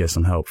probably get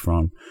some help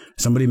from.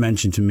 Somebody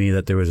mentioned to me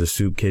that there was a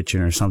soup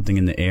kitchen or something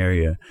in the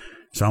area.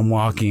 So I'm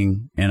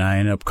walking, and I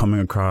end up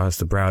coming across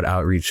the Broward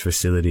Outreach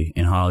facility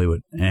in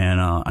Hollywood. And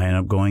I ended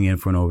up going in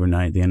for an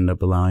overnight. They ended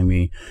up allowing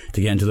me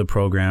to get into the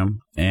program.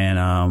 And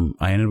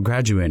I ended up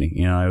graduating.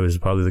 You know, it was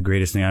probably the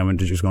greatest thing. I went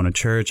to just going to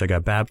church. I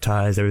got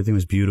baptized. Everything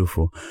was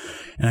beautiful.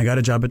 And I got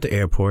a job at the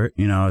airport.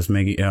 You know,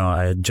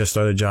 I had just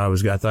started a job.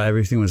 I thought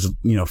everything was,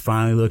 you know,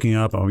 finally looking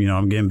up. You know,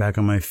 I'm getting back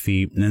on my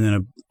feet. And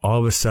then all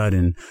of a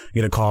sudden, I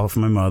get a call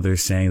from my mother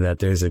saying that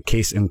there's a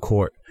case in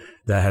court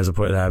that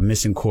I'm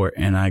missing court.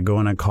 And I go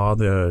and I call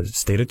the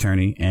state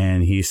attorney,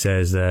 and he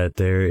says that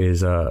there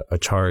is a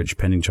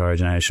pending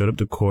charge. And I showed up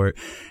to court,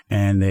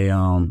 and they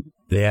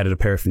added a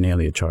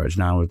paraphernalia charge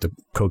now with the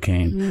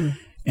cocaine.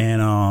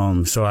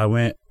 And so I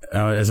went,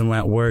 as I'm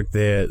at work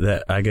there,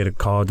 that I get a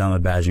call down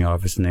the badging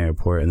office in the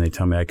airport, and they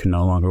tell me I can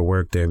no longer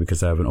work there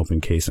because I have an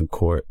open case in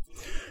court.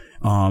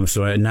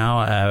 So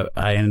now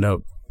I ended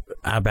up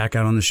back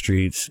out on the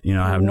streets. You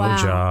know, I have no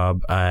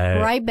job.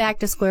 Right back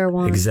to square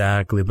one.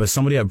 Exactly. But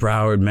somebody at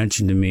Broward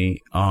mentioned to me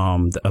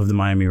of the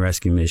Miami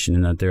Rescue Mission,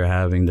 and that they're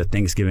having the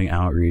Thanksgiving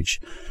outreach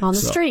on the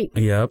street.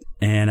 Yep.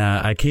 And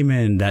I came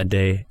in that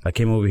day. I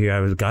came over here.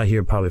 I got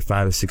here probably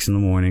 5 or 6 in the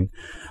morning.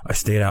 I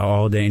stayed out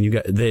all day, and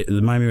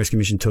the Miami Rescue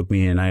Mission took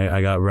me in.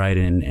 I got right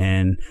in,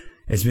 and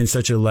it's been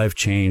such a life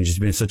change. It's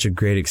been such a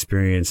great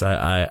experience.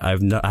 I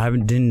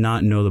did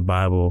not know the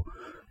Bible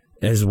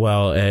as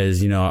well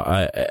as, you know,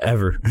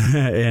 ever.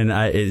 And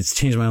it's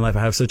changed my life. I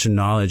have such a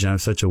knowledge, and I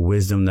have such a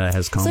wisdom that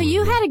has come. So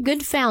you had a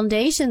good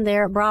foundation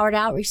there at Broward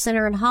Outreach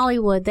Center in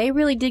Hollywood. They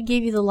really did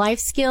give you the life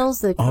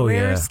skills, the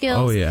career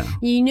skills. Oh, yeah.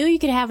 You knew you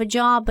could have a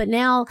job, but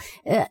now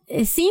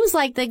it seems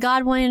like that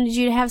God wanted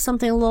you to have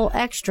something a little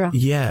extra.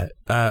 Yeah.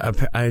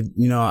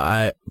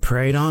 I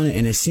prayed on it,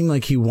 and it seemed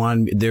like he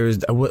wanted me.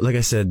 Like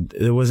I said,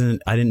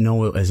 I didn't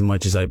know as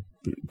much as I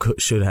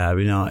should have,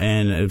 you know.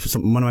 And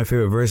one of my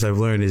favorite verses I've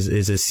learned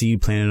is a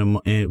seed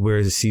planted, where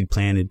is a seed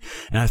planted?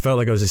 And I felt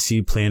like I was a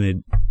seed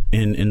planted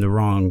in the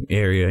wrong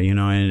area, you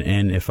know.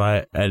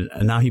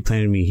 And now he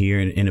planted me here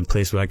in a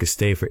place where I could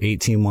stay for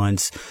 18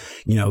 months,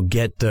 you know,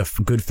 get the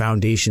good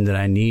foundation that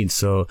I need.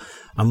 So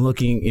I'm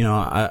looking, you know,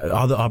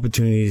 all the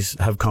opportunities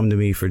have come to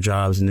me for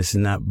jobs and this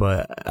and that,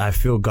 but I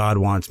feel God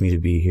wants me to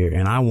be here,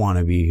 and I want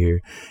to be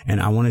here, and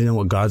I want to know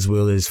what God's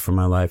will is for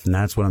my life, and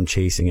that's what I'm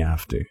chasing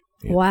after.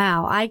 Yeah.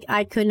 Wow.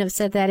 I couldn't have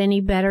said that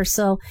any better.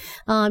 So,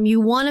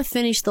 you want to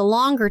finish the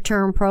longer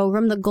term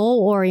program, the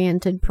goal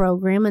oriented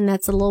program, and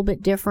that's a little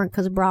bit different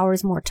because Broward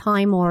is more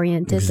time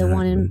oriented. Exactly. The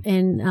one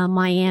in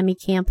Miami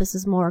campus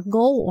is more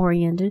goal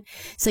oriented.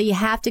 So you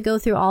have to go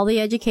through all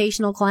the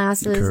educational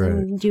classes. Correct.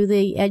 And do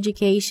the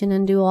education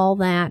and do all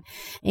that.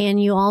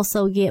 And you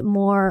also get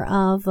more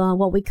of,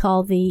 what we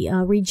call the,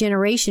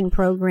 regeneration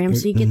program.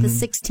 So you get the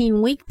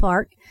 16-week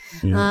part.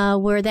 Yeah.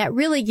 Where that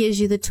really gives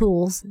you the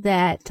tools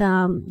that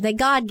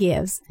God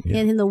gives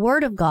in the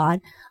Word of God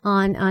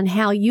on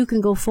how you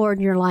can go forward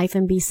in your life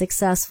and be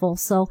successful.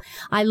 So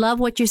I love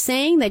what you're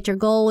saying, that your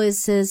goal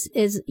is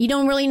you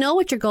don't really know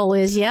what your goal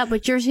is yet,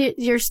 but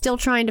you're still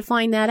trying to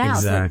find that out.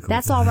 Exactly. So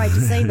that's all right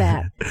to say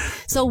that.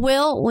 So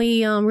Will,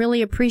 we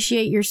really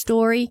appreciate your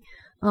story.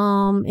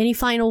 Any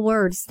final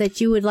words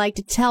that you would like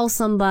to tell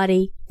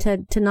somebody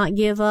to not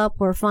give up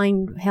or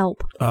find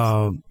help?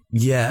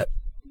 Yeah.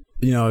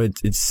 You know,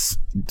 it's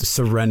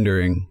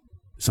surrendering.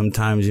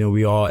 Sometimes, you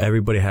know,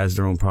 everybody has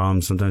their own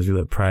problems. Sometimes we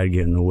let pride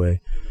get in the way.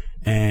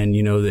 And,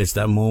 you know, it's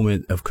that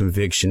moment of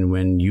conviction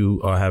when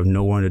you have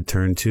no one to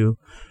turn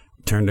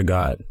to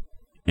God,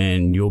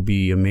 and you'll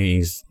be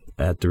amazed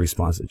at the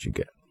response that you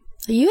get.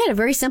 So you had a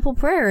very simple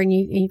prayer, and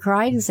you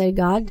cried and said,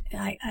 God,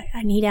 I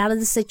need out of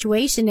the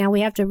situation. Now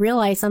we have to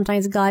realize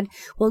sometimes God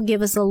will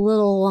give us a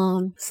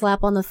little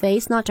slap on the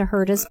face, not to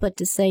hurt us, but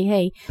to say,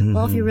 hey,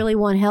 well, if you really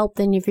want help,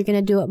 then if you're going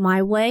to do it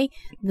my way,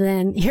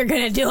 then you're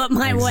going to do it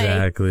my way.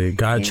 Exactly.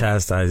 God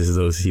chastises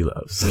those he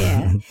loves.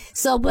 Yeah.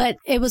 So, but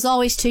it was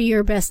always to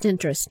your best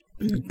interest.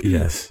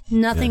 Yes.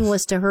 Nothing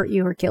was to hurt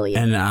you or kill you.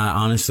 And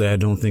honestly, I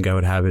don't think I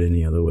would have it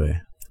any other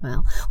way.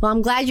 Well,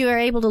 I'm glad you were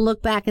able to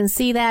look back and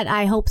see that.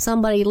 I hope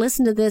somebody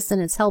listened to this and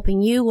it's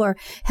helping you or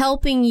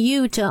helping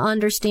you to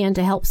understand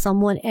to help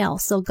someone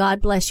else. So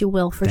God bless you,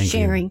 Will, for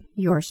sharing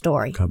your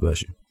story. God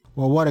bless you.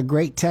 Well, what a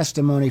great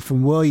testimony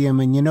from William.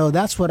 And, you know,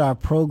 that's what our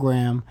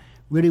program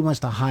really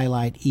wants to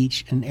highlight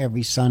each and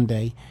every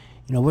Sunday.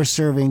 You know, we're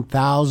serving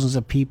thousands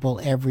of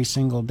people every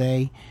single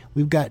day.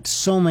 We've got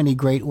so many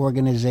great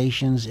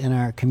organizations in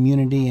our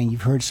community, and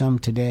you've heard some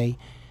today.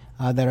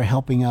 That are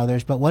helping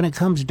others. But when it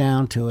comes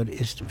down to it,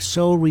 it's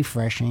so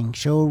refreshing,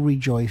 so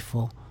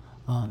joyful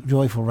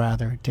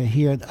to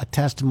hear a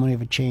testimony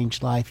of a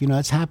changed life. You know,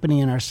 it's happening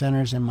in our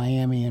centers in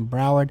Miami and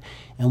Broward,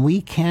 and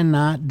we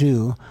cannot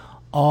do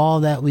all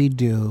that we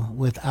do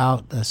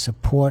without the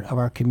support of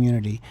our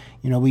community.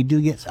 You know, we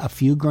do get a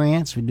few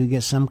grants, we do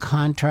get some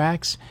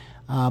contracts,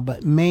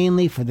 but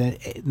mainly for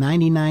the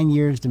 99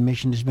 years the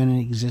mission has been in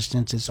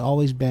existence, it's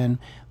always been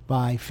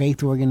by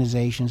faith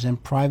organizations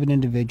and private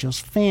individuals,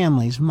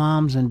 families,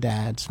 moms and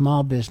dads,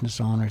 small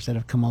business owners that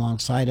have come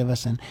alongside of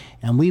us. And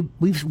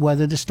we've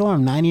weathered the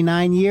storm.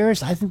 99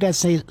 years, I think that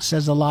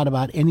says a lot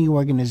about any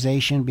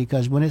organization,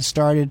 because when it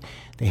started,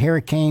 the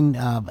Hurricane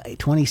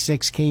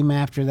 26 came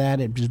after that.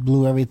 It just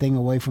blew everything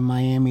away from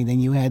Miami. Then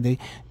you had the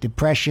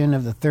Depression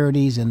of the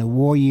 30s and the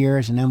war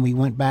years, and then we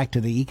went back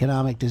to the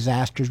economic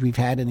disasters we've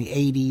had in the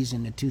 80s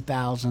and the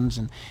 2000s,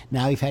 and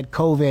now we've had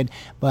COVID.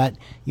 But,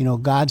 you know,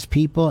 God's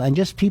people and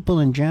just people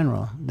in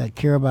general that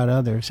care about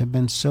others have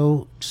been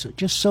so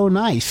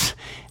nice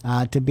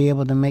to be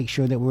able to make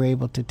sure that we're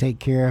able to take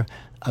care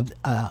of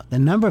the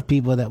number of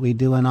people that we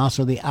do, and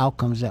also the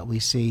outcomes that we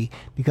see,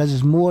 because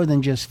it's more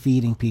than just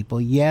feeding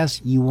people.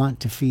 Yes, you want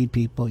to feed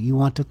people, you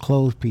want to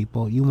clothe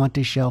people, you want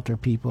to shelter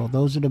people.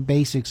 Those are the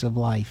basics of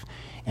life,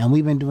 and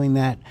we've been doing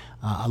that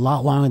a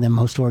lot longer than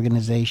most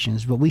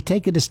organizations. But we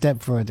take it a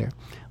step further.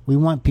 We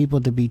want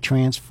people to be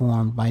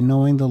transformed by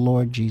knowing the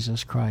Lord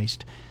Jesus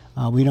Christ.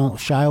 We don't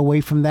shy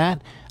away from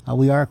that.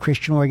 We are a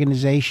Christian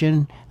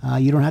organization.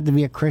 You don't have to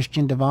be a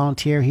Christian to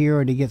volunteer here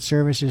or to get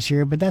services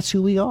here, but that's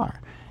who we are.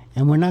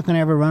 And we're not going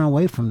to ever run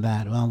away from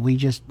that. We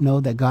just know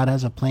that God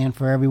has a plan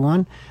for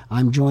everyone.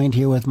 I'm joined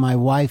here with my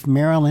wife,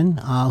 Marilyn,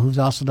 who's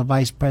also the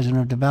Vice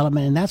President of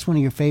Development. And that's one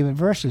of your favorite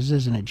verses,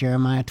 isn't it?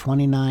 Jeremiah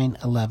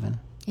 29:11.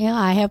 Yeah,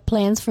 I have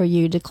plans for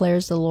you,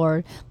 declares the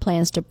Lord,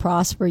 plans to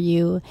prosper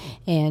you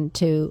and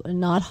to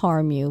not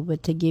harm you,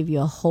 but to give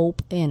you a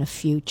hope and a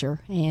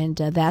future. And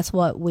that's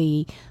what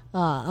we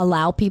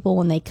allow people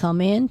when they come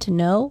in to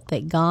know,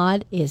 that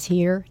God is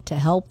here to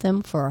help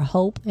them for a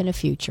hope and a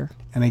future.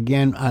 And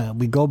again,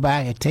 we go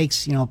back, it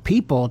takes,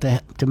 people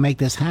to make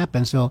this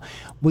happen. So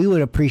we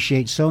would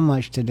appreciate so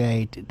much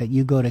today that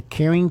you go to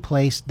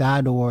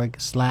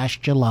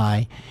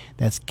caringplace.org/July.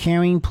 That's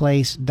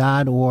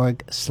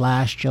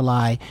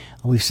caringplace.org/July.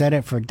 We've said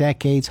it for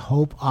decades.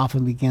 Hope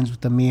often begins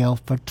with a meal.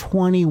 For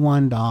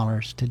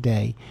 $21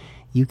 today,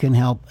 you can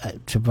help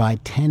to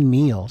provide 10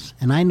 meals.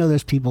 And I know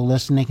there's people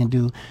listening can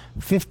do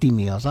 50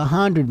 meals,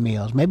 100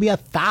 meals, maybe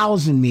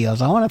 1,000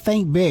 meals. I want to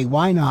think big.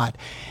 Why not?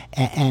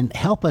 And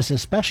help us,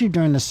 especially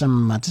during the summer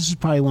months. This is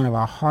probably one of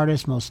our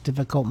hardest, most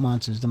difficult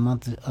months, is the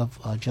month of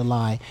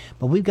July.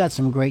 But we've got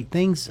some great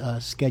things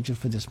scheduled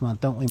for this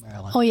month, don't we,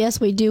 Marilyn? Oh, yes,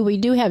 we do. We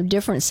do have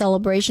different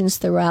celebrations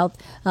throughout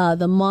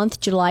the month.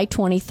 July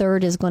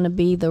 23rd is going to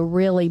be the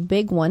really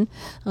big one,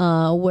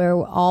 where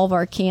all of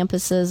our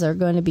campuses are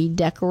going to be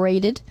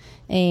decorated.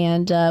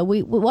 And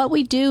what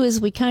we do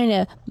is we kind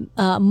of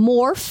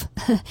morph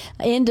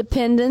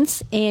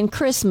Independence and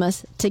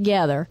Christmas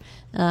together.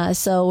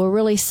 So we're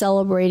really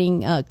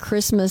celebrating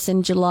Christmas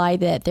in July,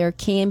 that there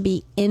can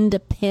be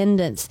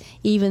independence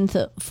even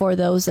for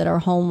those that are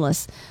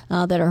homeless,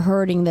 that are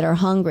hurting, that are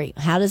hungry.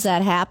 How does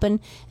that happen?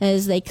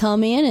 As they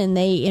come in and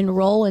they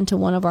enroll into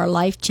one of our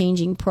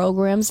life-changing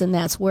programs, and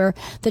that's where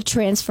the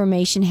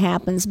transformation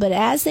happens. But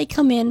as they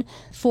come in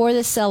for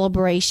the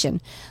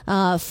celebration,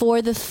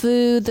 for the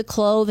food, the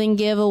clothing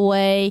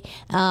giveaway,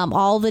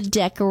 all the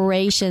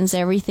decorations,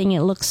 everything,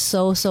 it looks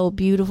so, so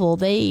beautiful.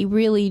 They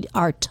really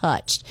are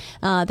touched.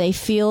 They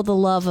feel the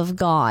love of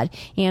God.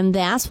 And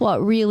that's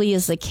what really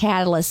is the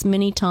catalyst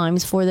many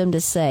times for them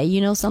to say,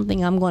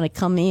 something, I'm going to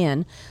come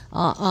in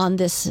on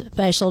this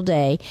special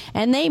day.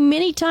 And they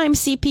many times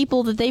see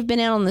people that they've been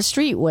out on the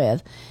street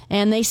with,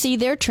 and they see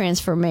their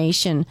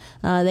transformation.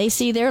 They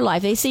see their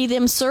life. They see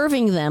them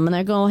serving them, and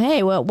they're going,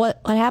 hey, well, what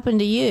happened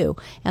to you?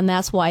 And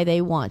that's why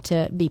they want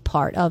to be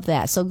part of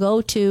that. So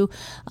go to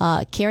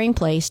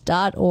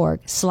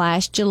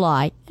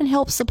caringplace.org/July and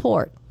help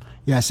support.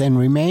 Yes, and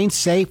remain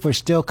safe. We're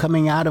still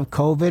coming out of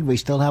COVID. We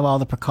still have all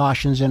the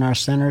precautions in our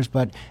centers,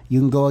 but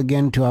you can go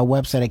again to our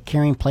website at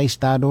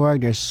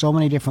caringplace.org. There's so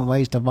many different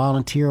ways to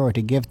volunteer or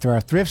to give through our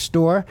thrift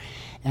store.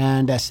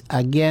 And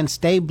again,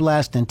 stay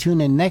blessed and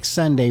tune in next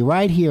Sunday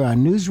right here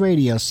on News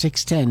Radio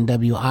 610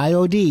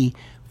 WIOD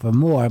for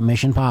more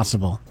Mission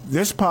Possible.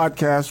 This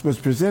podcast was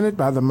presented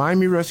by the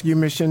Miami Rescue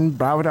Mission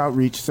Broward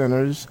Outreach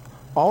Centers,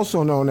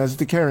 also known as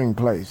the Caring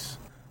Place.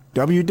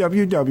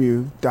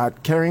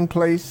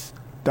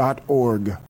 www.caringplace.org.